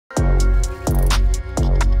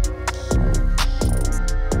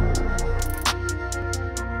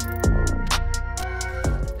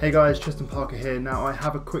Hey guys, Tristan Parker here. Now I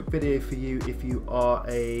have a quick video for you if you are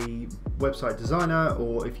a website designer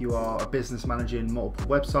or if you are a business manager in multiple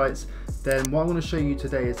websites. Then what I want to show you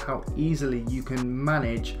today is how easily you can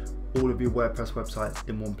manage all of your WordPress websites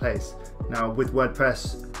in one place. Now with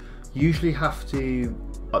WordPress, you usually have to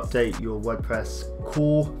update your WordPress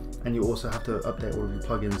core, and you also have to update all of your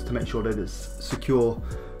plugins to make sure that it's secure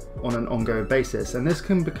on an ongoing basis, and this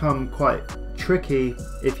can become quite tricky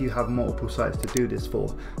if you have multiple sites to do this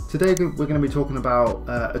for. Today we're going to be talking about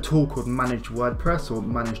a tool called Manage WordPress or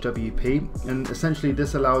Manage WP, and essentially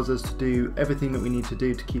this allows us to do everything that we need to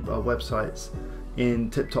do to keep our websites in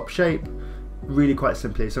tip-top shape really quite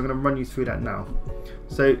simply. So I'm going to run you through that now.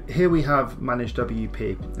 So here we have Manage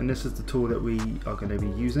WP, and this is the tool that we are going to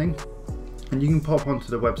be using, and you can pop onto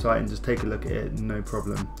the website and just take a look at it, no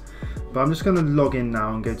problem. But I'm just going to log in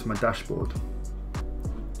now and go to my dashboard,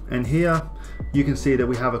 and here you can see that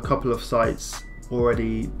we have a couple of sites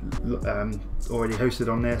already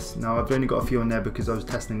hosted on this. Now I've only got a few on there because I was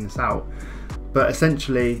testing this out, but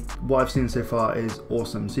essentially what I've seen so far is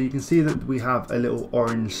awesome. So you can see that we have a little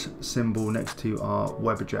orange symbol next to our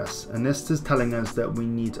web address, and this is telling us that we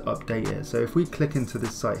need to update it. So if we click into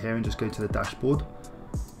this site here and just go to the dashboard,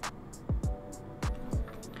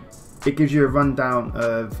 it gives you a rundown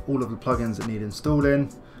of all of the plugins that need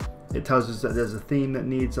installing. It tells us that there's a theme that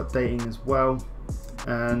needs updating as well,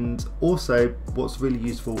 and also what's really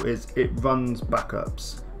useful is it runs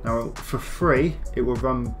backups. Now for free it will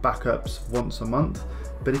run backups once a month,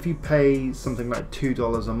 but if you pay something like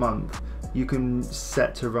 $2 a month, you can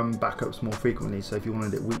set to run backups more frequently. So if you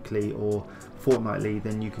wanted it weekly or fortnightly,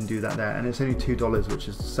 then you can do that there, and it's only $2, which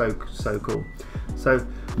is so cool. So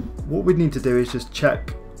what we need to do is just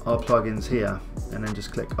check our plugins here and then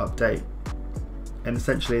just click update, and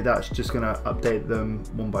essentially that's just going to update them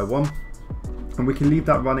one by one, and we can leave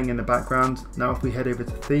that running in the background. Now if we head over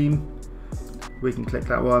to theme, we can click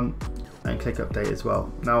that one and click update as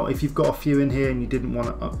well. Now if you've got a few in here and you didn't want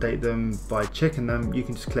to update them by checking them, you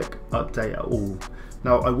can just click update at all.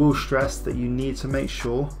 Now I will stress that you need to make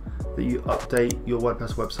sure that you update your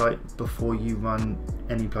WordPress website before you run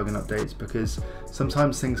any plugin updates, because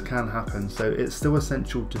sometimes things can happen. So it's still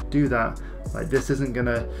essential to do that. Like, this isn't going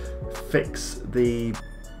to fix the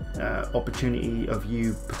opportunity of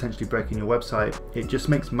you potentially breaking your website. It just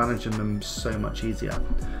makes managing them so much easier.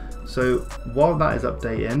 So while that is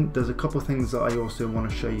updating, there's a couple of things that I also want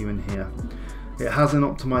to show you in here. It has an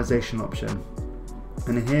optimization option,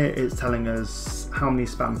 and in here it's telling us how many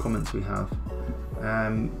spam comments we have.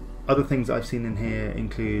 Other things that I've seen in here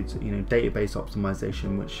include, database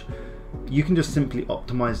optimization, which you can just simply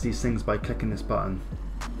optimize these things by clicking this button,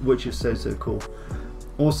 which is so cool.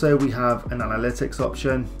 Also we have an analytics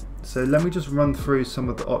option. So let me just run through some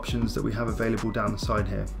of the options that we have available down the side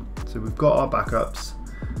here. So we've got our backups.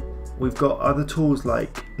 We've got other tools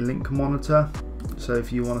like link monitor. So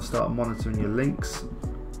if you want to start monitoring your links,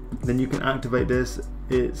 then you can activate this.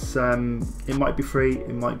 It might be free,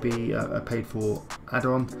 it might be a paid for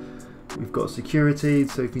add-on. We've got security,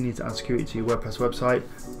 so if you need to add security to your WordPress website.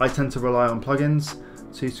 I tend to rely on plugins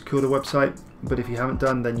to secure the website, but if you haven't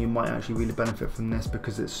done, then you might actually really benefit from this,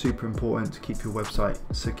 because it's super important to keep your website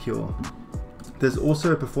secure. There's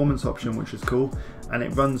also a performance option, which is cool, and it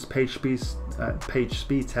runs page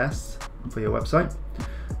speed tests for your website,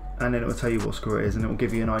 and then it will tell you what score it is, and it will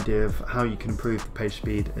give you an idea of how you can improve the page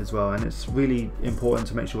speed as well. And it's really important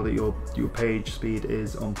to make sure that your page speed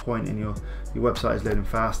is on point and your website is loading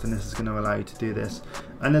fast, and this is going to allow you to do this.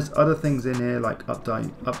 And there's other things in here like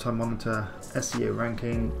uptime monitor, SEO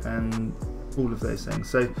ranking, and all of those things.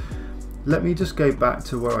 So let me just go back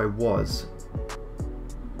to where I was.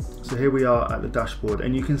 So here we are at the dashboard,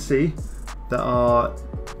 and you can see that our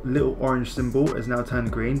little orange symbol is now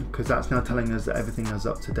turned green, because that's now telling us that everything is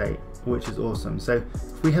up to date, which is awesome. So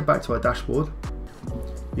if we head back to our dashboard,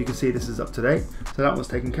 you can see this is up to date. So that one's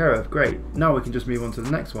taken care of. Great. Now we can just move on to the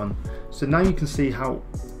next one. So now you can see how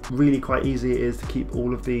really quite easy it is to keep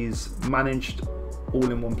all of these managed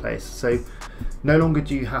all in one place. So no longer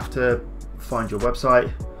do you have to find your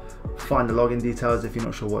website, find the login details if you're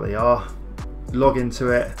not sure what they are, log into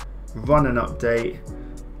it, run an update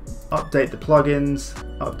the plugins,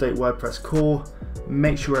 update WordPress core,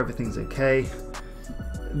 make sure everything's okay.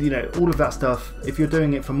 All of that stuff, if you're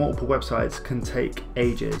doing it for multiple websites, can take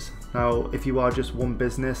ages. Now if you are just one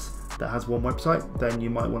business that has one website, then you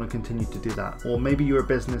might want to continue to do that. Or maybe you're a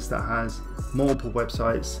business that has multiple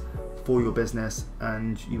websites for your business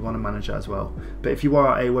and you want to manage that as well. But if you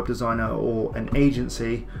are a web designer or an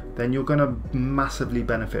agency, then you're going to massively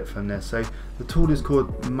benefit from this. So the tool is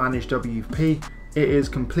called Manage WP, It is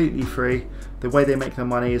completely free. The way they make their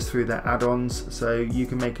money is through their add-ons, so you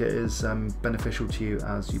can make it as beneficial to you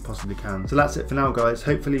as you possibly can. So that's it for now, guys.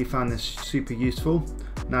 Hopefully you found this super useful.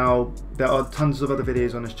 Now, there are tons of other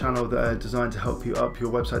videos on this channel that are designed to help you up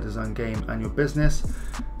your website design game and your business,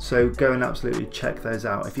 so go and absolutely check those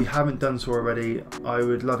out. If you haven't done so already, I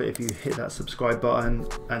would love it if you hit that subscribe button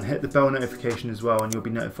and hit the bell notification as well, and you'll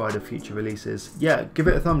be notified of future releases. Yeah, give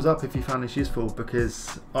it a thumbs up if you found this useful,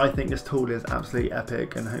 because I think this tool is absolutely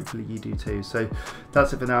epic and hopefully you do too. So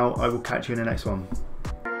that's it for now. I will catch you in the next one.